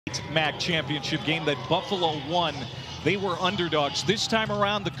MAC championship game that Buffalo won. They were underdogs. This time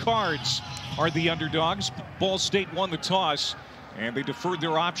around, the Cards are the underdogs. Ball State won the toss, and they deferred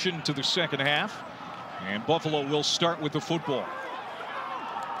their option to the second half. And Buffalo will start with the football.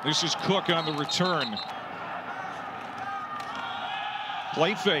 This is Cook on the return.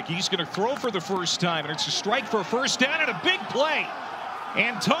 Play fake. He's going to throw for the first time, and it's a strike for a first down and a big play.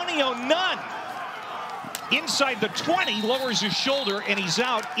 Antonio Nunn inside the 20, lowers his shoulder, and he's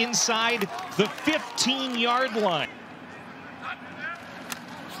out inside the 15-yard line.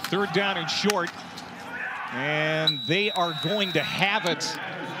 Third down and short, and they are going to have it.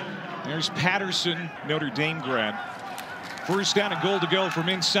 There's Patterson, Notre Dame grad. First down and goal to go from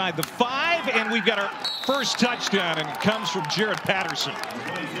inside the 5, and we've got our first touchdown, and it comes from Jaret Patterson.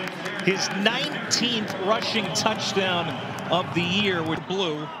 His 19th rushing touchdown of the year with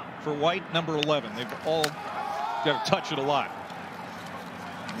blue for white, number 11. They've all got to touch it a lot.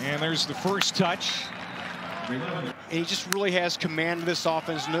 And there's the first touch. And he just really has command of this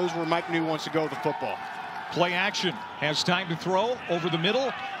offense, knows where Mike Neu wants to go with the football. Play action, has time to throw over the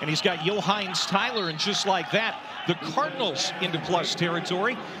middle, and he's got Johannes Tyler, and just like that, the Cardinals into plus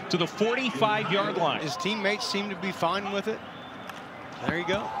territory to the 45-yard line. His teammates seem to be fine with it. There you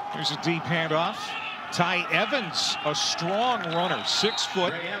go. Here's a deep handoff. Ty Evans, a strong runner, 6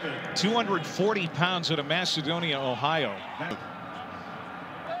 foot, 240 pounds out of Macedonia, Ohio.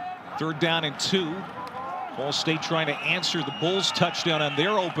 Third down and 2. Ball State trying to answer the Bulls' touchdown on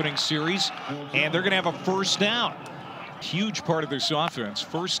their opening series, and they're going to have a first down. Huge part of this offense.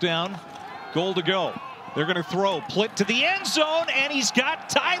 First down, goal to go. They're going to throw Plitt to the end zone, and he's got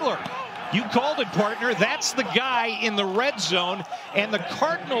Tyler. You called it, partner. That's the guy in the red zone, and the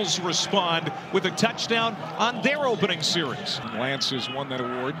Cardinals respond with a touchdown on their opening series. Lance has won that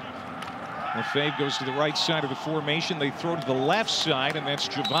award. Lefebvre goes to the right side of the formation. They throw to the left side, and that's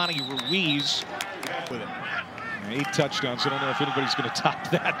Giovanni Ruiz. 8 touchdowns. I don't know if anybody's going to top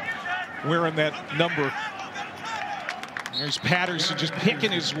that, wearing that number. There's Patterson just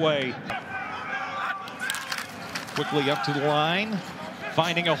picking his way. Quickly up to the line.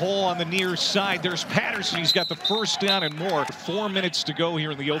 Finding a hole on the near side. There's Patterson. He's got the first down and more. 4 minutes to go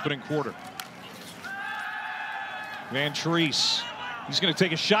here in the opening quarter. Vantrease. He's going to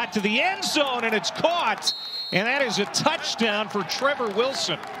take a shot to the end zone, and it's caught. And that is a touchdown for Trevor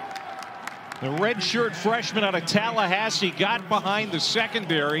Wilson. The redshirt freshman out of Tallahassee got behind the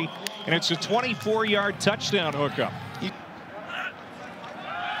secondary, and it's a 24-yard touchdown hookup. And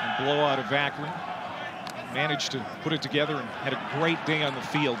blowout of Akron. Managed to put it together and had a great day on the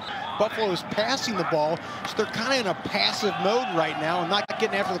field. Buffalo is passing the ball, so they're kind of in a passive mode right now and not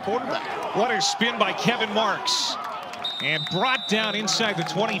getting after the quarterback. What a spin by Kevin Marks. And brought down inside the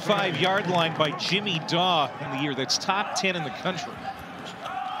 25-yard line by Jimmy Daw in the year. That's top 10 in the country.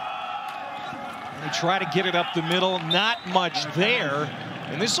 They try to get it up the middle, not much there.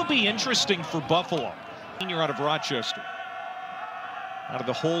 And this will be interesting for Buffalo. Senior out of Rochester. Out of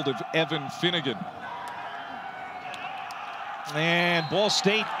the hold of Evan Finnegan. And Ball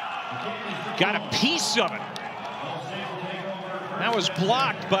State got a piece of it. That was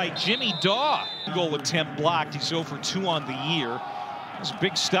blocked by Jimmy Daw. Goal attempt blocked. He's 0 for 2 on the year. It was a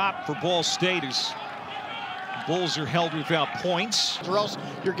big stop for Ball State as Bulls are held without points. Or else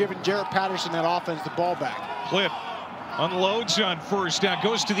you're giving Jaret Patterson that offense the ball back. Plitt unloads on first down.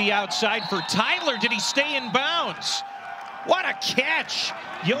 Goes to the outside for Tyler. Did he stay in bounds? What a catch.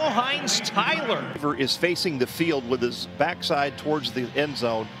 Johannes Tyler is facing the field with his backside towards the end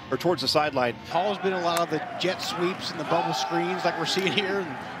zone, or towards the sideline. Hall's been a lot of the jet sweeps and the bubble screens like we're seeing here.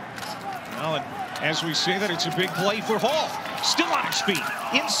 Well, and as we say that, it's a big play for Hall. Still on his feet,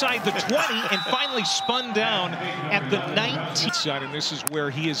 inside the 20, and finally spun down at the 19 side, and this is where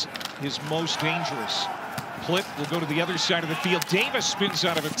he is his most dangerous. Plitt will go to the other side of the field. Davis spins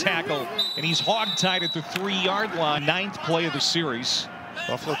out of a tackle, and he's hog-tied at the 3-yard line. 9th play of the series.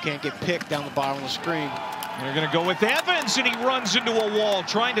 Buffalo can't get picked down the bottom of the screen. They're going to go with Evans, and he runs into a wall,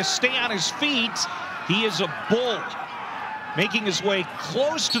 trying to stay on his feet. He is a bull, making his way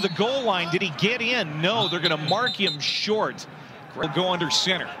close to the goal line. Did he get in? No, they're going to mark him short. He'll go under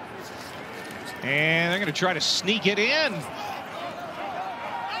center. And they're going to try to sneak it in.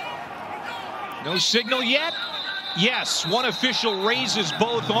 No signal yet? Yes, one official raises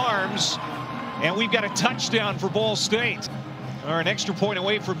both arms, and we've got a touchdown for Ball State. Or an extra point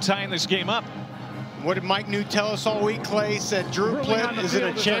away from tying this game up. What did Mike Neu tell us all week, Clay? He said Drew Plitt is in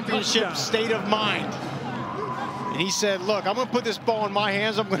a championship state of mind. And he said, look, I'm going to put this ball in my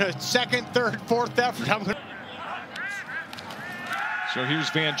hands. I'm going to second, third, fourth effort. So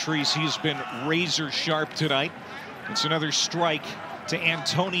here's Vantrease. He's been razor sharp tonight. It's another strike to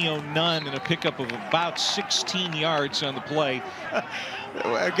Antonio Nunn in a pickup of about 16 yards on the play.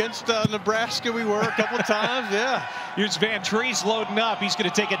 Against Nebraska, we were a couple of times, yeah. Here's Vantrease loading up. He's going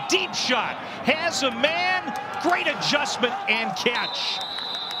to take a deep shot. Has a man. Great adjustment and catch.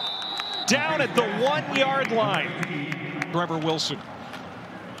 Down at the 1 yard line. Trevor Wilson.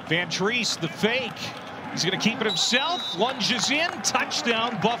 Vantrease, the fake. He's going to keep it himself. Lunges in.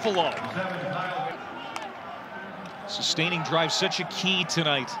 Touchdown, Buffalo. Sustaining drive, such a key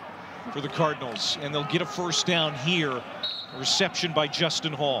tonight for the Cardinals. And they'll get a first down here. Reception by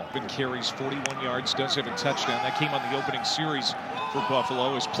Justin Hall. Ben carries 41 yards, does have a touchdown. That came on the opening series for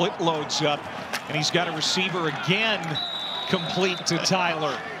Buffalo as Plitt loads up. And he's got a receiver again, complete to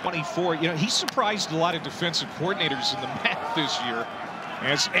Tyler. 24, you know, he surprised a lot of defensive coordinators in the MAC this year.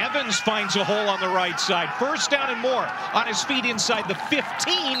 As Evans finds a hole on the right side. First down and more on his feet inside the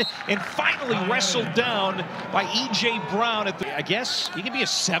 15 and finally wrestled down by E.J. Brown at the, I guess he could be a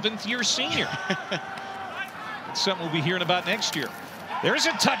 7th-year senior. It's something we'll be hearing about next year. There's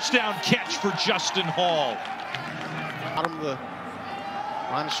a touchdown catch for Justin Hall. Bottom of the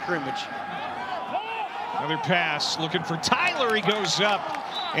line of scrimmage. Another pass looking for Tyler. He goes up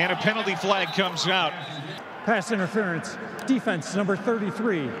and a penalty flag comes out. Pass interference. Defense number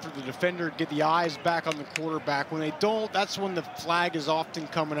 33. For the defender to get the eyes back on the quarterback. When they don't, that's when the flag is often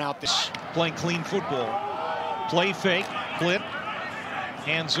coming out. Playing clean football. Play fake. Plitt.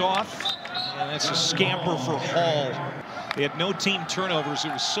 Hands off. And that's a scamper for Hall. They had no team turnovers. It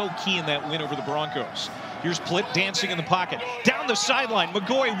was so key in that win over the Broncos. Here's Plitt dancing in the pocket. Down the sideline.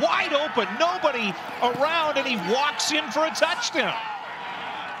 McGoy wide open. Nobody around, and he walks in for a touchdown.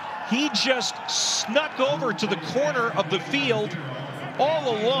 He just snuck over to the corner of the field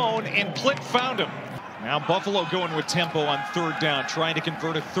all alone, and Plitt found him. Now Buffalo going with tempo on 3rd down, trying to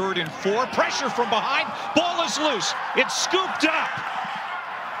convert a 3rd and 4. Pressure from behind. Ball is loose. It's scooped up.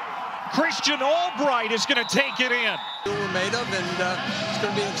 Christian Albright is going to take it in. We're made of, and it's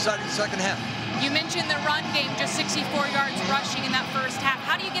going to be an exciting second half. You mentioned the run game, just 64 yards rushing in that first half.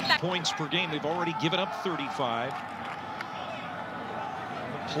 How do you get that? Points per game. They've already given up 35.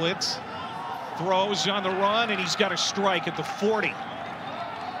 Plitt throws on the run, and he's got a strike at the 40.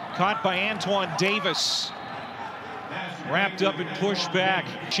 Caught by Antoine Davis. Wrapped up and pushed back.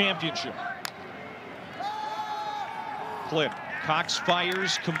 Championship. Plitt. Cox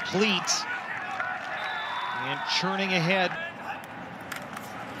fires, complete. And churning ahead.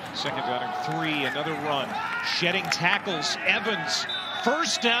 2nd down and 3, another run. Shedding tackles, Evans.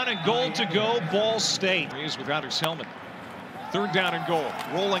 1st down and goal to go, Ball State. He is without his helmet. 3rd down and goal.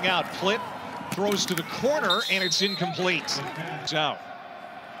 Rolling out, Plitt throws to the corner, and it's incomplete. It's out.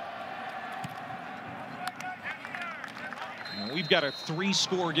 And we've got a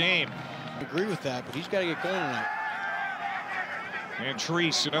 3-score game. I agree with that, but he's got to get going tonight.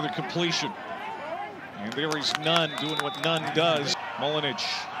 Vantrease, another completion. And there is Nunn doing what Nunn does. Mullenich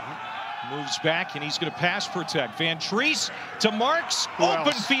moves back, and he's going to pass protect. Vantrease to Marks.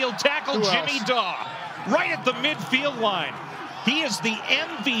 Open field tackle, Jimmy Daw. Right at the midfield line. He is the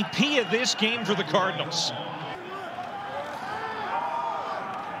MVP of this game for the Cardinals.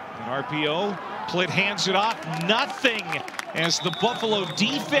 An RPO. Plitt hands it off. Nothing as the Buffalo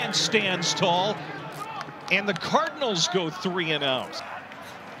defense stands tall. And the Cardinals go 3 and out.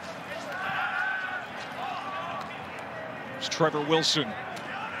 It's Trevor Wilson.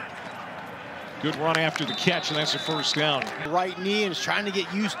 Good run after the catch, and that's a 1st down. Right knee, and is trying to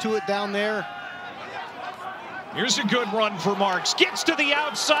get used to it down there. Here's a good run for Marks. Gets to the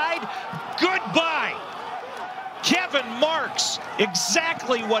outside. Goodbye. Kevin Marks.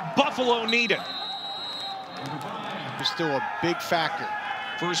 Exactly what Buffalo needed. He's still a big factor.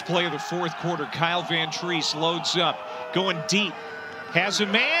 First play of the 4th quarter. Kyle Vantrease loads up. Going deep. Has a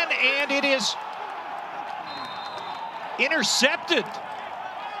man, and it is intercepted.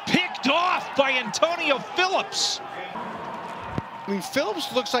 Picked off by Antonio Phillips. I mean,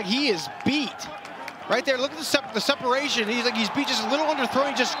 Phillips looks like he is beat. Right there, look at the separation. He's like he's beat just a little underthrown.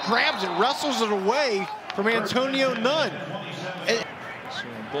 He just grabs it, wrestles it away from Antonio Nunn. So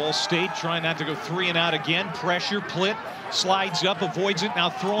Ball State trying not to go 3 and out again. Pressure, Plitt slides up, avoids it, now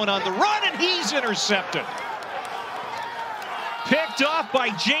throwing on the run, and he's intercepted. Picked off by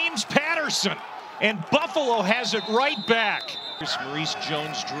James Patterson, and Buffalo has it right back. Maurice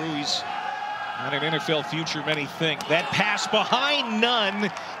Jones-Drew, he's not an NFL future, many think. That pass behind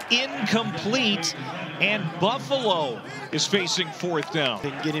Nunn, incomplete, and Buffalo is facing 4th down. They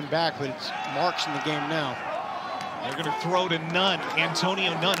can get him back, but it's Marks in the game now. They're going to throw to Nunn.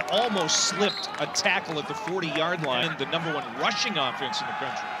 Antonio Nunn almost slipped a tackle at the 40-yard line. The #1 rushing offense in the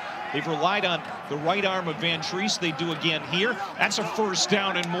country. They've relied on the right arm of Van Treese. They do again here. That's a first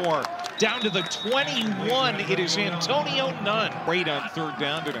down and more. Down to the 21, it is Antonio Nunn. Great on third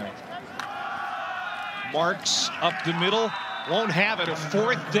down tonight. Marks up the middle. Won't have it. A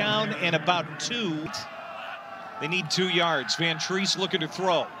fourth down and about 2. They need 2 yards. Van Treese looking to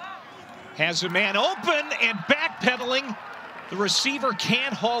throw. Has a man open and backpedaling. The receiver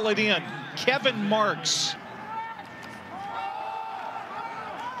can't haul it in. Kevin Marks.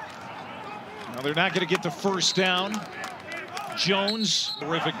 Now they're not going to get the first down. Jones,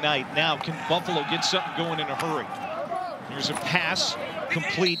 terrific night. Now can Buffalo get something going in a hurry? Here's a pass,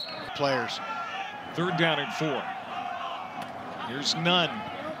 complete. Players. Third down and 4. Here's Nunn.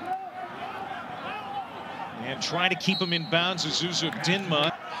 And trying to keep him in bounds is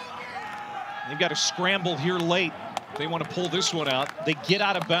Uzodinma. They've got a scramble here late. They want to pull this one out. They get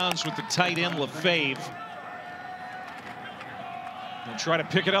out of bounds with the tight end, Lefebvre. They'll try to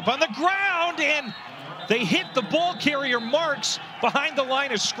pick it up on the ground, and they hit the ball carrier Marks behind the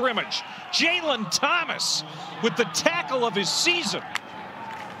line of scrimmage. Jalen Thomas with the tackle of his season.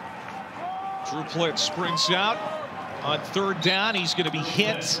 Drew Plitt sprints out on third down. He's going to be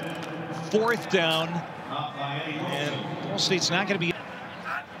hit. Fourth down. And Ball State's not going to be.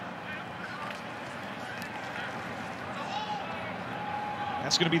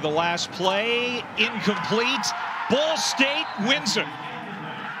 That's going to be the last play. Incomplete. Ball State wins it.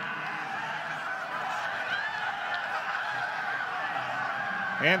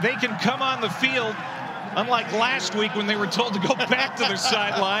 And they can come on the field, unlike last week when they were told to go back to their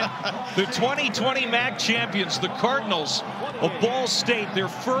sideline. The 2020 MAC champions, the Cardinals of Ball State, their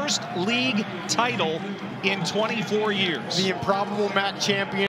first league title in 24 years. The improbable MAC champion.